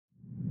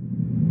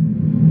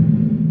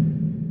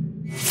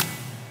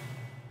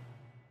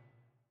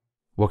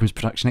Welcome to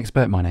Production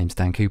Expert, my name's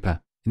Dan Cooper.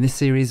 In this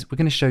series, we're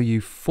going to show you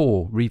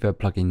 4 reverb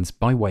plugins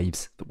by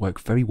Waves that work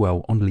very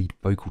well on lead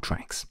vocal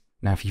tracks.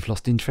 Now, if you've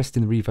lost interest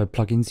in the reverb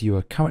plugins you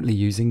are currently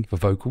using for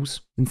vocals,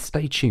 then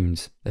stay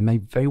tuned. There may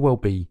very well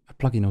be a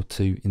plugin or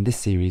two in this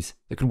series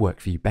that could work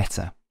for you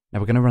better. Now,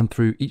 we're going to run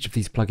through each of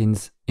these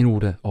plugins in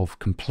order of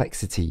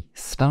complexity,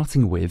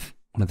 starting with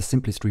one of the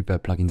simplest reverb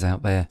plugins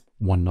out there,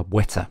 OneKnob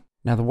Wetter.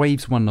 Now, the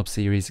Waves OneKnob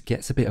series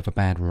gets a bit of a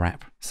bad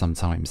rap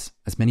sometimes,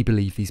 as many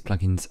believe these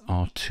plugins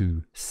are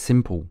too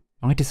simple.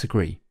 I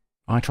disagree.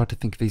 I try to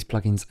think of these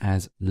plugins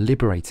as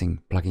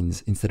liberating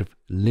plugins instead of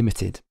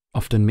limited.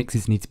 Often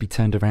mixes need to be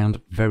turned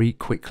around very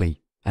quickly,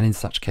 and in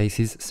such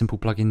cases, simple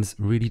plugins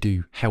really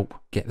do help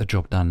get the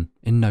job done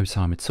in no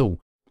time at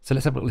all. So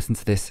let's have a listen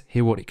to this,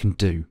 hear what it can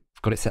do.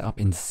 I've got it set up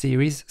in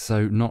series,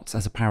 so not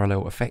as a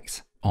parallel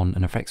effect on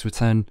an effects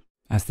return,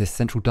 as this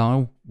central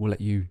dial will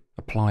let you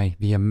apply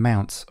the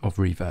amount of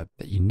reverb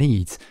that you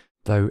need,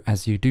 though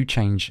as you do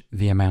change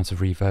the amount of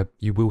reverb,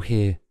 you will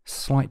hear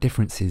slight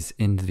differences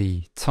in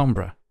the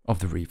timbre of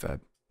the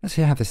reverb. Let's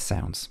hear how this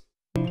sounds.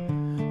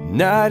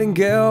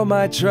 Nightingale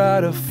might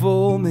try to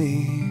fool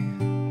me,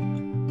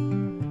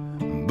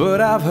 but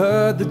I've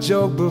heard the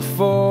joke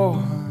before.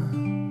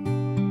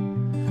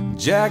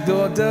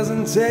 Jackdaw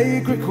doesn't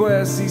take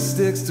requests, he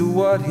sticks to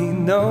what he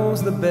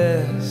knows the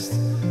best.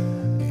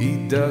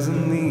 He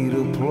doesn't need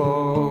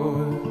applause.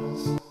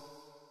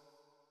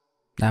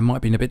 That might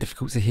have been a bit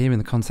difficult to hear in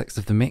the context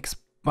of the mix,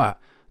 but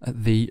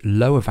at the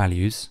lower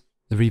values,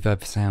 the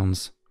reverb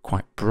sounds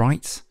quite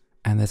bright,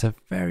 and there's a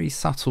very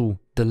subtle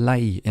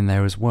delay in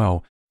there as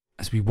well.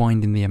 As we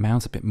wind in the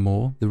amount a bit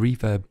more, the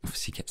reverb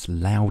obviously gets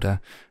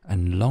louder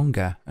and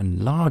longer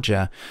and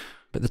larger,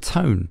 but the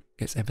tone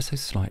gets ever so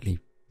slightly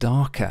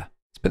darker.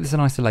 Let's put this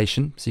in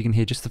isolation so you can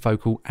hear just the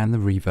vocal and the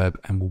reverb,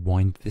 and we'll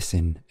wind this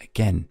in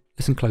again.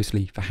 Listen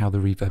closely for how the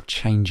reverb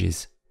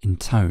changes in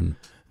tone.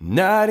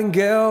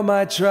 Nightingale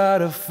might try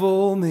to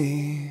fool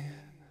me,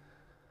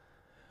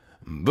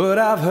 but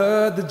I've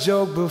heard the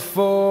joke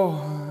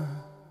before.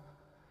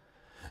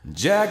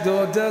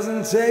 Jackdaw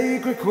doesn't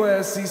take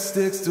requests, he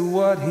sticks to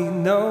what he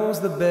knows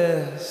the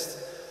best.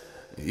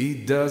 He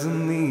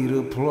doesn't need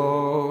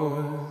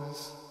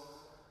applause.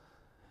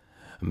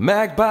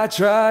 Magpie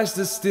tries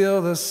to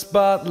steal the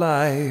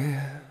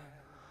spotlight,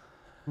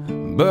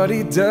 but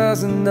he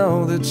doesn't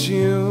know the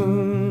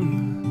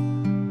tune.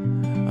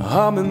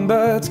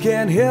 Hummingbirds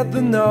can't hit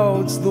the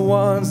notes, the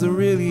ones that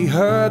really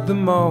hurt the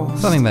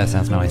most. Something there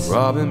sounds nice.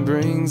 Robin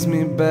brings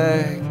me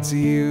back to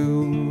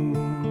you.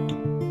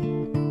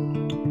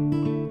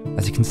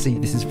 As you can see,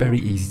 this is very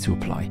easy to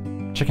apply.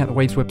 Check out the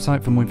Waves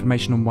website for more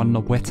information on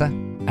OneKnob Wetter,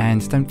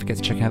 and don't forget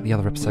to check out the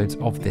other episodes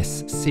of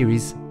this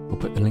series. We'll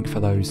put the link for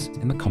those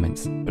in the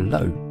comments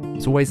below.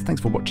 As always, thanks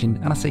for watching,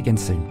 and I'll see you again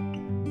soon.